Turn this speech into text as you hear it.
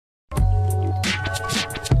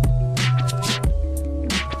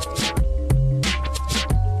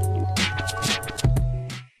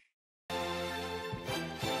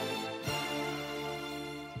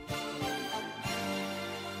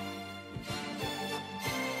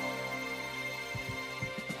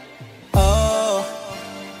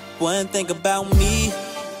One thing about me,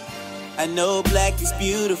 I know black is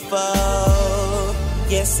beautiful.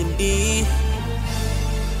 Yes, indeed.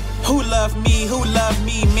 Who love me? Who love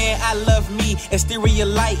me? Man, I love me. Exterior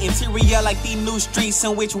light, interior like the new streets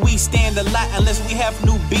in which we stand a lot unless we have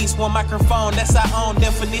new beats. One microphone, that's our own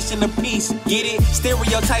definition of peace. Get it?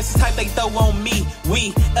 Stereotypes is type they throw on me.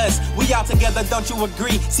 We, us, we all together, don't you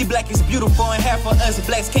agree? See, black is beautiful and half of us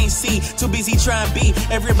blacks can't see. Too busy trying to be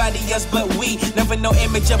everybody else but we. Never no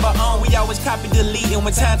image of our own, we always copy, delete. And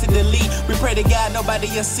when time to delete, we pray to God nobody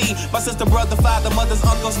else see. My sister, brother, father, mothers,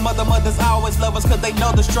 uncles, mothers always love us cause they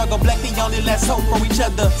know the struggle. Black the only last hope for each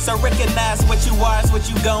other. So recognize what you are is what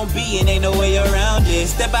you gon' be, and ain't no way around it.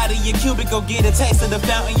 Step out of your cubicle, get a taste of the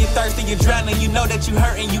fountain. You're thirsty, you're drowning, you know that you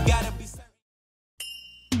hurting, you gotta be certain.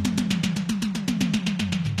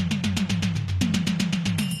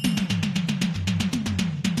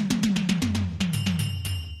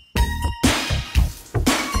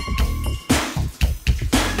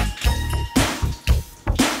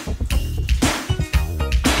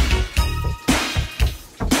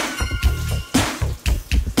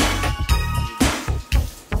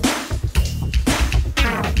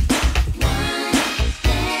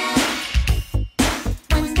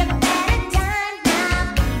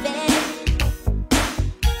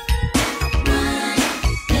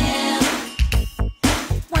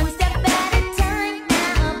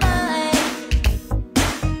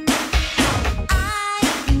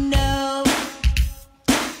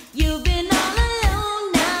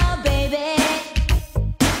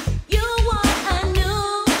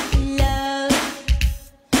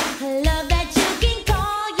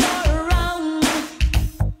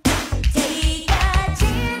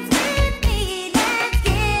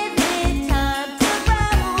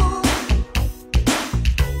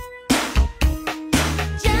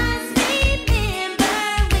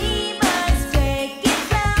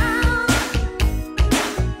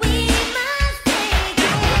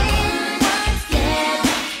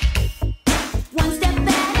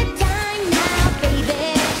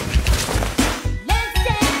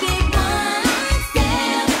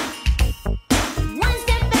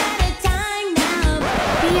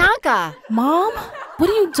 Mom? What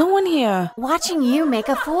are you doing here? Watching you make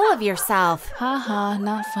a fool of yourself. Haha,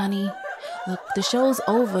 not funny. Look, the show's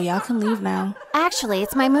over. Y'all can leave now. Actually,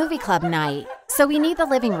 it's my movie club night, so we need the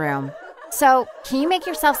living room. So, can you make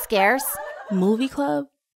yourself scarce? Movie club?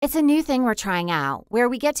 It's a new thing we're trying out, where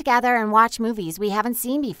we get together and watch movies we haven't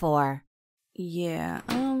seen before. Yeah,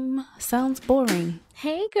 sounds boring.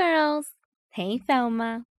 Hey, girls. Hey,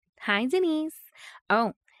 Thelma. Hi, Denise.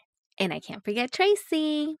 Oh, and I can't forget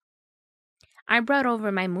Tracy. I brought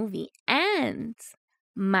over my movie and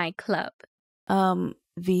my club.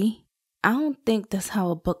 V, I don't think that's how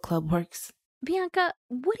a book club works. Bianca,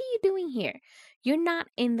 what are you doing here? You're not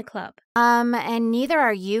in the club. And neither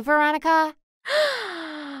are you, Veronica?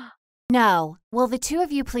 No. Will the two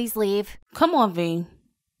of you please leave? Come on, V.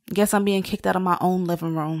 Guess I'm being kicked out of my own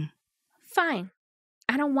living room. Fine.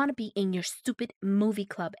 I don't want to be in your stupid movie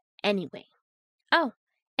club anyway. Oh,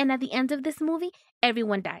 and at the end of this movie,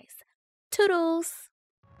 everyone dies. Toodles.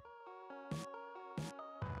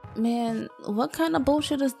 Man, what kind of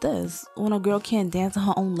bullshit is this? When a girl can't dance in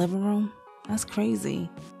her own living room? That's crazy.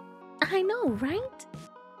 I know, right?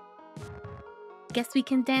 Guess we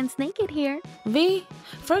can dance naked here. V,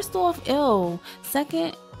 first off, ew.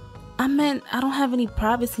 Second, I meant I don't have any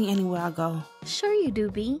privacy anywhere I go. Sure you do,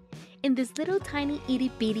 B. In this little tiny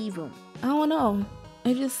itty-bitty room. I don't know.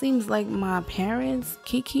 It just seems like my parents,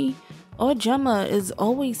 Kiki, or Gemma is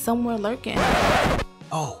always somewhere lurking.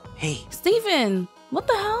 Oh, hey. Steven, what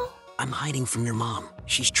the hell? I'm hiding from your mom.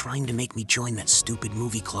 She's trying to make me join that stupid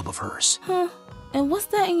movie club of hers. Huh? And what's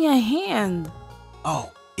that in your hand?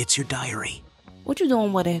 Oh, it's your diary. What you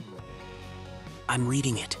doing with it? I'm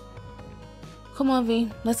reading it. Come on,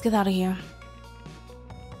 V. Let's get out of here.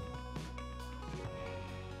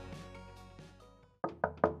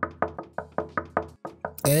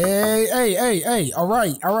 Hey. All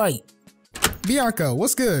right. Bianca,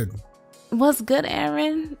 what's good? What's good,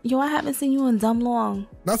 Aaron? Yo, I haven't seen you in dumb long.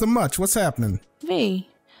 Nothing much. What's happening? V,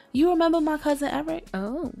 you remember my cousin Eric?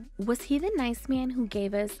 Oh, was he the nice man who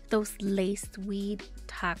gave us those laced weed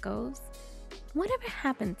tacos? Whatever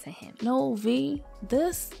happened to him? No, V.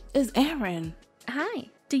 This is Aaron. Hi.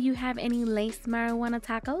 Do you have any laced marijuana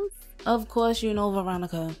tacos? Of course you know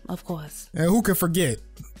Veronica. Of course. And who can forget?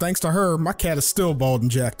 Thanks to her, my cat is still bald and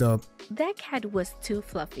jacked up. That cat was too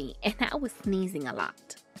fluffy, and I was sneezing a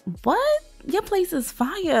lot. What? Your place is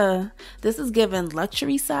fire. This is giving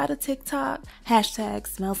luxury side of TikTok. Hashtag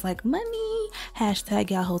smells like money. Hashtag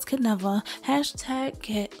y'all hoes could never. Hashtag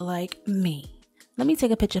get like me. Let me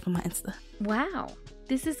take a picture for my Insta. Wow,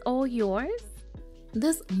 this is all yours?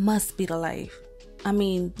 This must be the life. I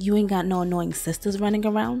mean, you ain't got no annoying sisters running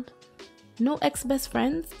around. No ex-best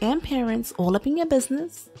friends and parents all up in your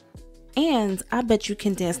business. And I bet you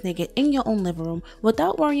can dance naked in your own living room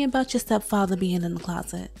without worrying about your stepfather being in the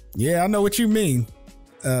closet. Yeah, I know what you mean.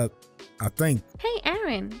 I think. Hey,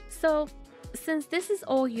 Aaron. So, since this is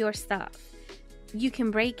all your stuff, you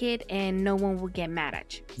can break it and no one will get mad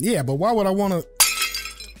at you. Yeah, but why would I want to...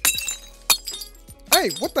 Hey,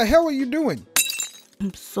 what the hell are you doing?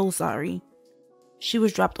 I'm so sorry. She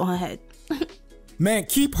was dropped on her head. Man,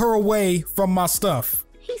 keep her away from my stuff.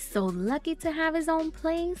 He's so lucky to have his own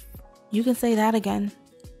place. You can say that again.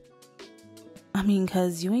 I mean,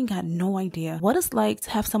 cause you ain't got no idea what it's like to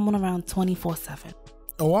have someone around 24/7.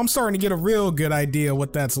 Oh, I'm starting to get a real good idea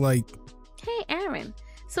what that's like. Hey, Aaron.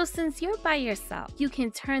 So since you're by yourself, you can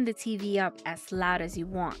turn the TV up as loud as you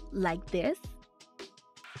want, like this.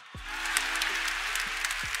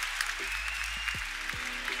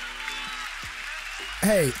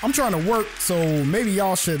 Hey, I'm trying to work, so maybe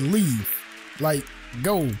y'all should leave. Like,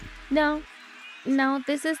 go. No,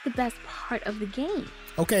 this is the best part of the game.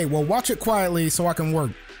 Okay, well, watch it quietly so I can work.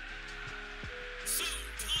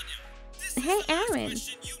 Hey, Aaron,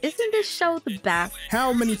 isn't this show the best?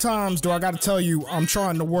 How many times do I gotta tell you I'm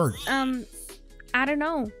trying to work? I don't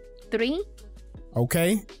know. 3?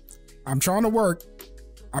 Okay, I'm trying to work.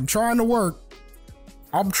 I'm trying to work.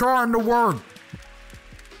 I'm trying to work.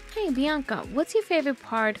 Hey, Bianca, what's your favorite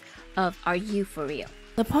part of Are You For Real?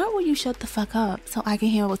 The part where you shut the fuck up so I can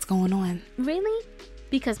hear what's going on. Really?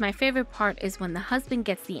 Because my favorite part is when the husband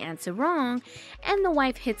gets the answer wrong and the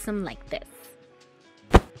wife hits him like this.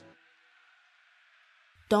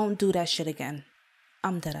 Don't do that shit again.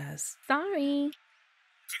 I'm dead ass. Sorry.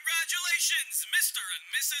 Congratulations, Mr. and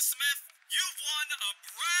Mrs. Smith. You've won a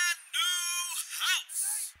brand new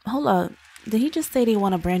house. Hold up. Did he just say they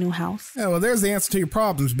want a brand new house? Yeah, well, there's the answer to your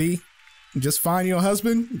problems, B. Just find your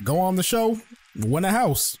husband, go on the show, win a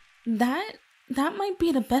house. That might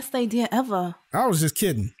be the best idea ever. I was just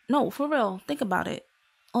kidding. No, for real. Think about it.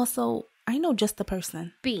 Also, I know just the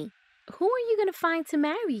person. B, who are you going to find to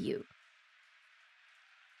marry you?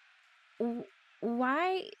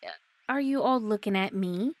 Why are you all looking at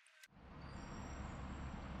me?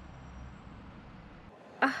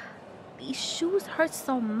 These shoes hurt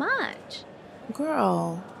so much.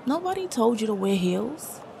 Girl, nobody told you to wear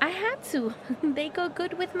heels. I had to. They go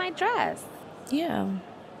good with my dress. Yeah,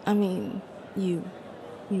 I mean, you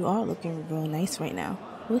are looking real nice right now.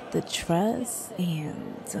 With the dress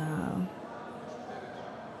and,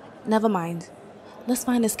 never mind. Let's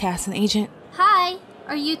find this casting agent. Hi,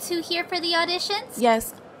 are you two here for the auditions?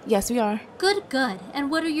 Yes, we are. Good.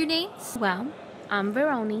 And what are your names? Well, I'm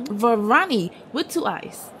Veroni, with 2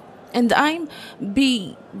 eyes. And I'm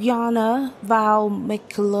Bianca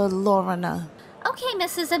Valmiclorona. Okay,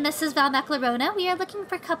 Mrs. and Mrs. Valmeclarona, we are looking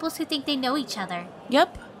for couples who think they know each other.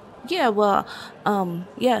 Yep. Yeah, well,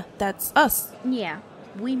 yeah, that's us. Yeah,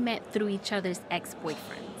 we met through each other's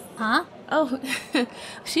ex-boyfriends. Huh? Oh,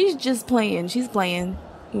 she's just playing. She's playing,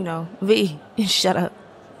 V, shut up.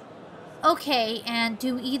 Okay, and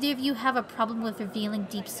do either of you have a problem with revealing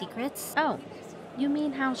deep secrets? Oh, you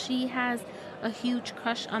mean how she has a huge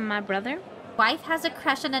crush on my brother? Wife has a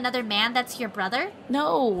crush on another man that's your brother?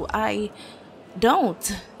 No, I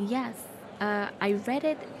don't. Yes, I read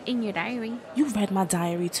it in your diary. You read my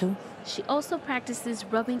diary too. She also practices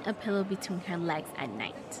rubbing a pillow between her legs at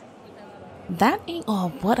night. That ain't all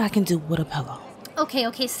what I can do with a pillow.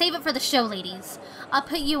 Okay, save it for the show, ladies. I'll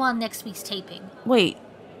put you on next week's taping. Wait,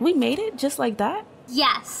 we made it just like that?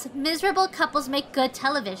 Yes, miserable couples make good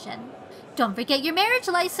television. Don't forget your marriage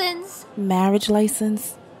license. Marriage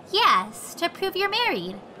license? Yes, to prove you're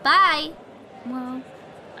married. Bye. Well,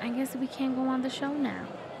 I guess we can't go on the show now.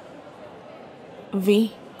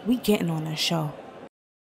 V, we getting on that show.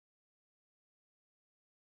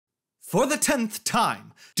 For the 10th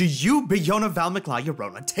time, do you, Bianca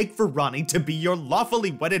Valmiclorona, take Veronica to be your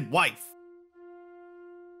lawfully wedded wife?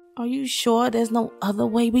 Are you sure there's no other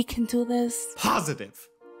way we can do this? Positive.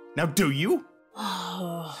 Now, do you?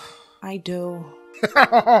 Oh, I do.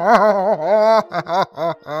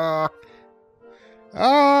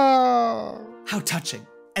 How touching.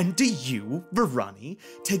 And do you, Veronica,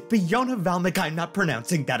 take Bianca Valmic, I'm not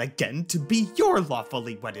pronouncing that again, to be your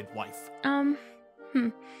lawfully wedded wife?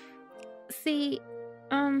 See,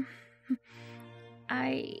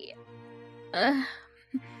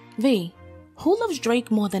 V, who loves Drake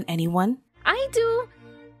more than anyone? I do.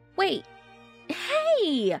 Wait.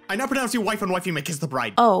 Hey! I now pronounce you wife and wife, you may kiss the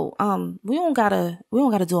bride. Oh, we don't gotta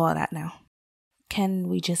do all that now. Can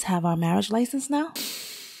we just have our marriage license now?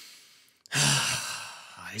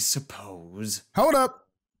 I suppose. Hold up.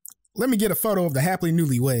 Let me get a photo of the happily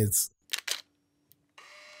newlyweds.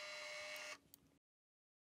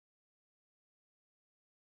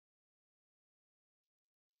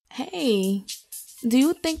 Hey, do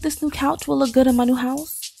you think this new couch will look good in my new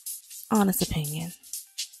house? Honest opinion.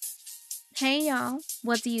 Hey, y'all.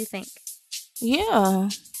 What do you think? Yeah,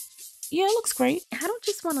 it looks great. I don't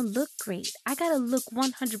just want to look great. I gotta look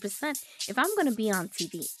 100% if I'm gonna be on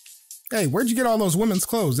TV. Hey, where'd you get all those women's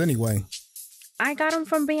clothes anyway? I got them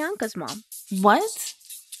from Bianca's mom. What?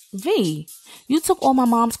 V, you took all my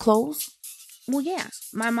mom's clothes? Well, yeah.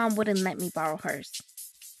 My mom wouldn't let me borrow hers.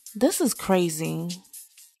 This is crazy.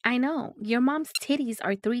 I know. Your mom's titties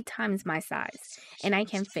are 3 times my size, and I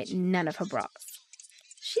can fit none of her bras.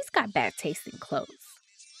 She's got bad taste in clothes.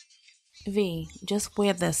 V, just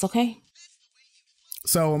wear this, okay?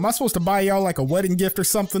 So, am I supposed to buy y'all like a wedding gift or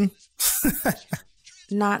something?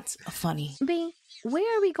 Not funny. V,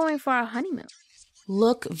 where are we going for our honeymoon?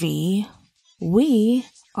 Look, V, we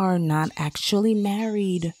are not actually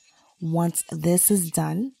married. Once this is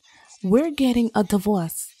done, we're getting a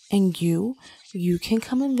divorce. And you can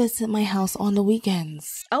come and visit my house on the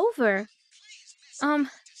weekends. Over?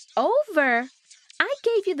 Over? I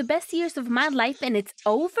gave you the best years of my life and it's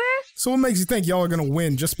over? So what makes you think y'all are gonna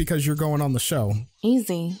win just because you're going on the show?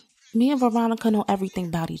 Easy. Me and Veronica know everything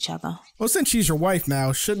about each other. Well, since she's your wife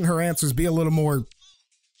now, shouldn't her answers be a little more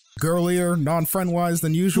girlier, non-friend-wise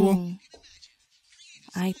than usual?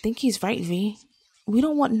 I think he's right, V. We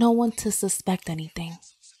don't want no one to suspect anything.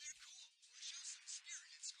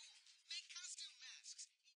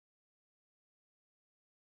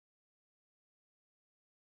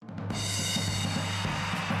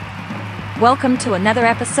 Welcome to another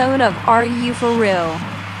episode of Are You For Real?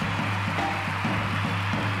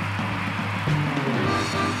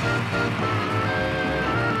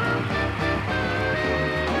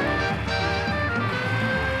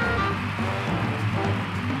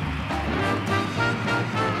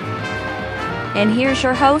 And here's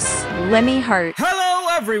your host, Lemmy Hurt. Hello,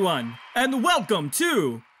 everyone, and welcome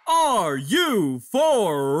to Are You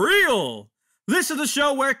For Real? This is the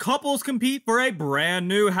show where couples compete for a brand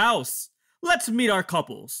new house. Let's meet our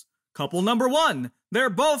couples. Couple number 1, they're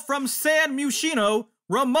both from San Muscino,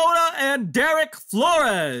 Ramona and Derek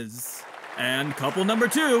Flores. And couple number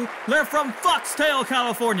 2, they're from Foxtail,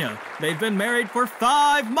 California. They've been married for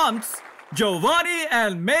 5 months, Giovanni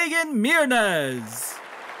and Megan Mirnez.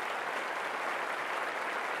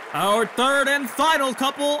 Our third and final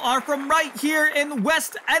couple are from right here in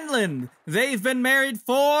West Endland. They've been married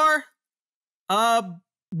for,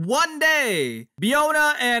 1 day.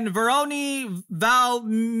 Biona and Veroni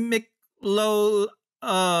Valmiclo,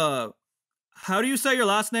 how do you say your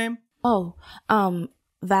last name? Oh,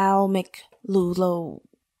 Valmiclulo,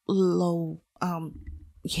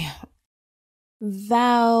 yeah.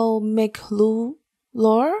 Valmiclulor?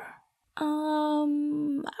 I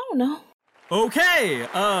don't know. Okay,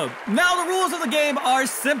 now the rules of the game are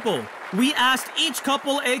simple. We asked each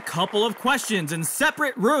couple a couple of questions in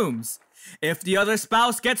separate rooms. If the other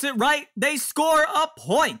spouse gets it right, they score a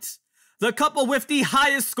point. The couple with the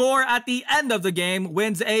highest score at the end of the game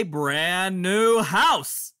wins a brand new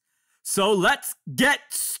house. So let's get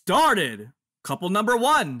started. Couple number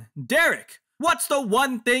 1, Derek, what's the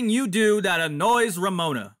one thing you do that annoys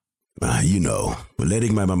Ramona? We're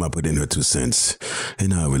letting my mama put in her 2 cents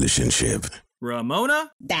in our relationship.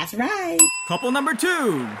 Ramona? That's right. Couple number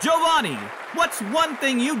 2, Giovanni, what's one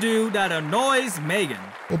thing you do that annoys Megan?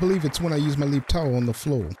 I believe it's when I use my lip towel on the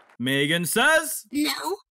floor. Megan says?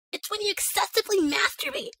 No, it's when you excessively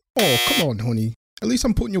masturbate. Oh, come on, honey. At least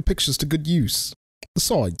I'm putting your pictures to good use.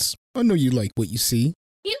 Besides, I know you like what you see.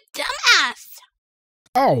 You dumbass!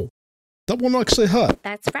 Oh, that one actually hurt.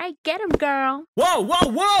 That's right, get him, girl.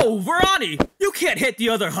 Whoa, Veroni! You can't hit the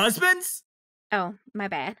other husbands! Oh, my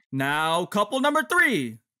bad. Now, couple number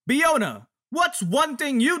 3, Biona, what's one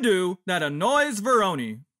thing you do that annoys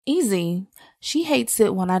Veroni? Easy. She hates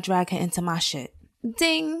it when I drag her into my shit.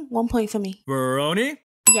 Ding, 1 point for me. Veroni?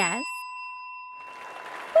 Yes.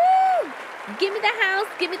 Woo! Give me the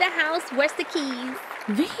house, where's the keys?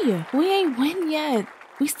 V, we ain't win yet.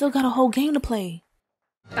 We still got a whole game to play.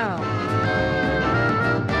 Oh.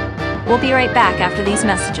 We'll be right back after these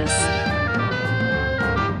messages.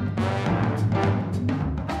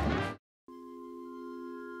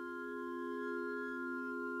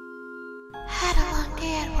 Had a long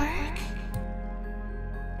day at work.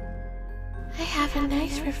 I have a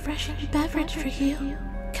nice refreshing beverage for you.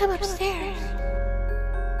 Come upstairs.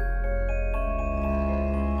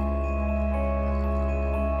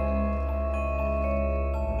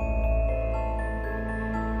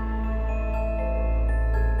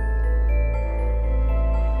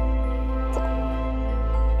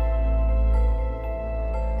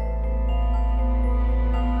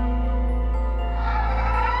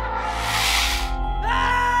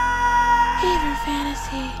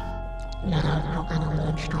 see.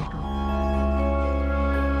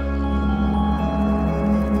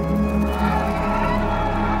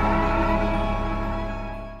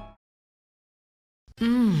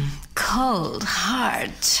 Cold,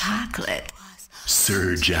 hard chocolate.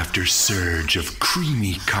 Surge after surge of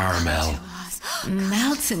creamy caramel.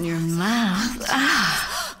 Melts in your mouth.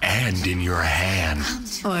 And in your hand.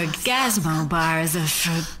 Orgasmo bars of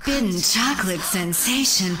forbidden chocolate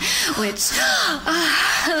sensation, which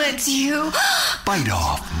lets you bite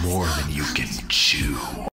off more than you can chew.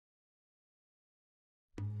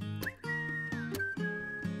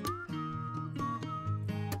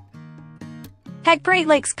 At Great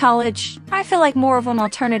Lakes College, I feel like more of an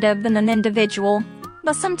alternative than an individual,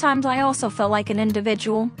 but sometimes I also feel like an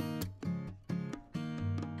individual.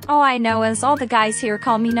 All I know is all the guys here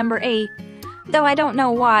call me number 8, though I don't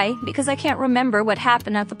know why, because I can't remember what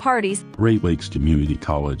happened at the parties. Great Lakes Community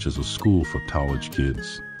College is a school for college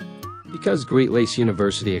kids. Because Great Lakes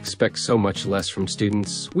University expects so much less from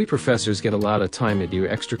students, we professors get a lot of time to do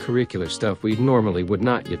extracurricular stuff we normally would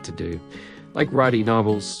not get to do, like writing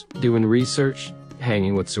novels, doing research,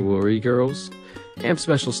 hanging with sorority girls, and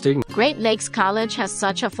special students. Great Lakes College has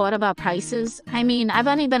such affordable prices. I mean, I've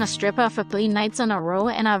only been a stripper for 3 nights in a row,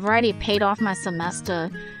 and I've already paid off my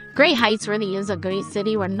semester. Great Heights really is a great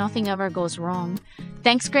city where nothing ever goes wrong.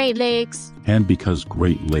 Thanks, Great Lakes. And because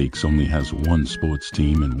Great Lakes only has one sports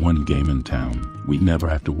team and one game in town, we never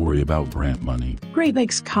have to worry about grant money. Great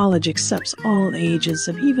Lakes College accepts all ages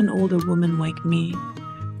of even older women like me.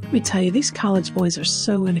 Let me tell you, these college boys are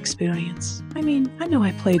so inexperienced. I mean, I know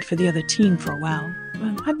I played for the other team for a while,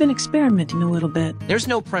 but I've been experimenting a little bit. There's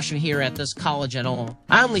no pressure here at this college at all.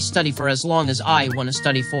 I only study for as long as I want to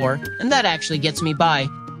study for, and that actually gets me by.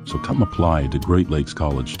 So come apply to Great Lakes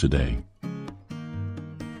College today.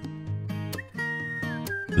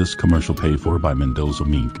 This commercial paid for by Mendoza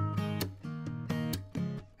Mink.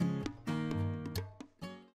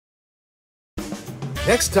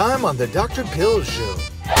 Next time on the Dr. Pill Show.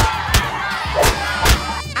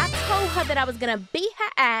 I told her that I was gonna beat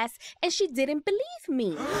her ass, and she didn't believe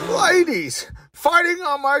me. Ladies, fighting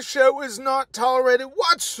on my show is not tolerated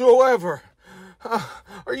whatsoever.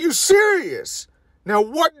 Are you serious? Now,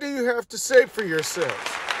 what do you have to say for yourselves?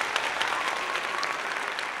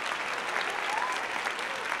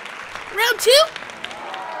 Round 2?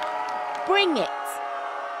 Bring it.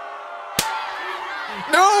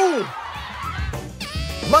 No!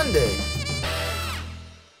 Monday.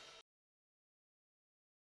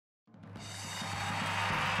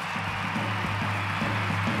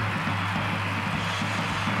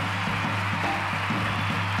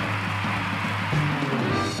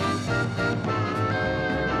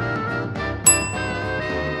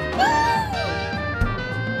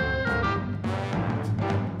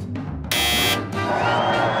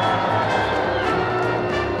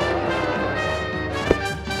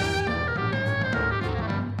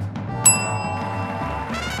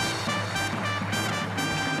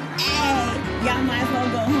 Y'all might as well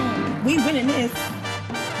go home. We winning this.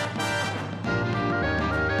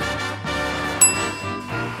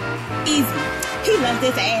 Easy. He loves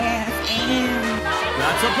this ass and...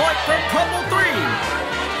 That's a point for couple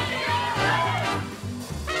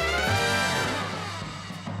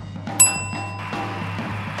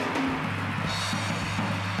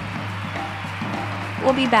 3.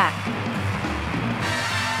 We'll be back.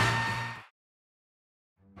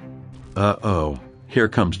 Uh-oh. Here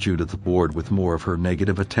comes Judith Ward with more of her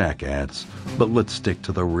negative attack ads. But let's stick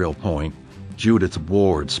to the real point. Judith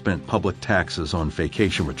Ward spent public taxes on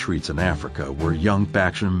vacation retreats in Africa, where young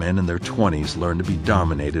bachelor men in their 20s learn to be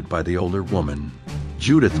dominated by the older woman.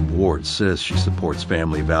 Judith Ward says she supports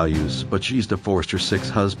family values, but she's divorced her 6th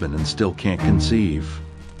husband and still can't conceive.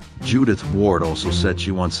 Judith Ward also said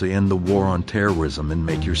she wants to end the war on terrorism and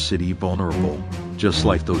make your city vulnerable, just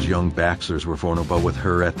like those young bachelors were vulnerable with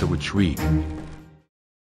her at the retreat.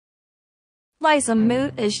 Liza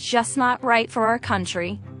Moot is just not right for our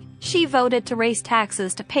country. She voted to raise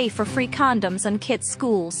taxes to pay for free condoms in kids'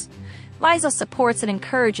 schools. Liza supports and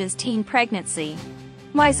encourages teen pregnancy.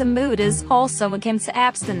 Liza Moot is also against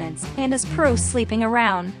abstinence and is pro-sleeping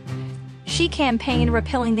around. She campaigned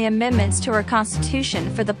repealing the amendments to our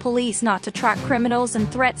Constitution for the police not to track criminals and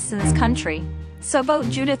threats in this country. So vote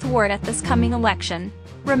Judith Ward at this coming election.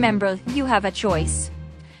 Remember, you have a choice.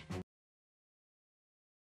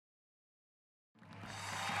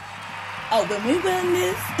 Oh, when we win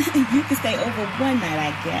this, you can stay over one night,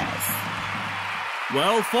 I guess.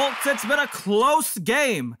 Well, folks, it's been a close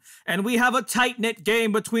game, and we have a tight-knit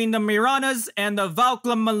game between the Miranas and the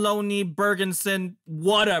Valkla Maloney Bergensen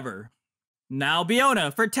whatever. Now,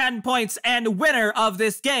 Biona, for 10 points and winner of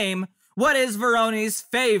this game, what is Veroni's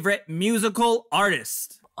favorite musical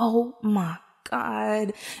artist? Oh my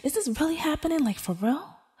God. Is this really happening? Like, for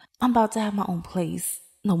real? I'm about to have my own place.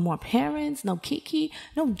 No more parents, no Kiki,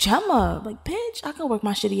 no Gemma. Like, bitch, I can work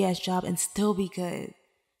my shitty ass job and still be good.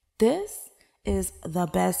 This is the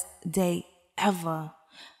best day ever.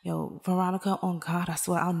 Yo, Veronica, on God, I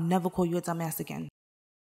swear I'll never call you a dumbass again.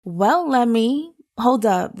 Well, Lemmy, hold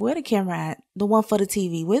up. Where the camera at? The one for the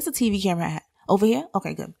TV. Where's the TV camera at? Over here?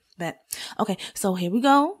 Okay, good. Bet. Okay, so here we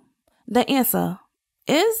go. The answer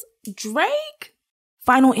is Drake.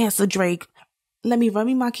 Final answer, Drake. Let me run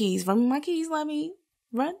me my keys. Run me my keys, let me.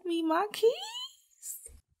 Run me my keys.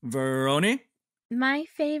 Veroni? My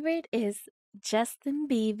favorite is Justin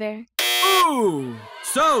Bieber. Ooh!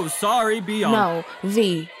 So sorry, Bianca. No,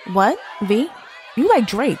 V. What? V? You like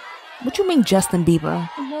Drake. What you mean Justin Bieber?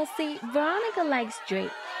 Well, see, Veronica likes Drake,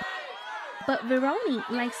 but Veroni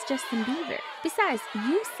likes Justin Bieber. Besides,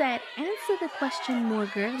 you said answer the question more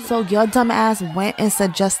girly. So your dumb ass went and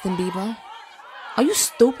said Justin Bieber? Are you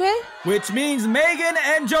stupid? Which means Megan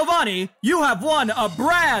and Giovanni, you have won a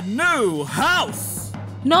brand new house!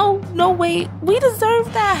 No, wait. We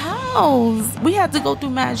deserve that house. We had to go through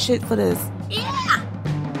mad shit for this. Yeah!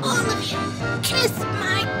 All of you, kiss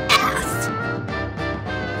my ass!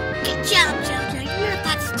 Good job, Jojo. You're not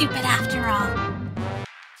that stupid after all.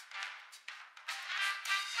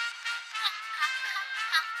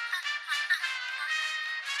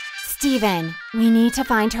 Steven, we need to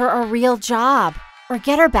find her a real job or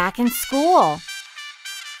get her back in school.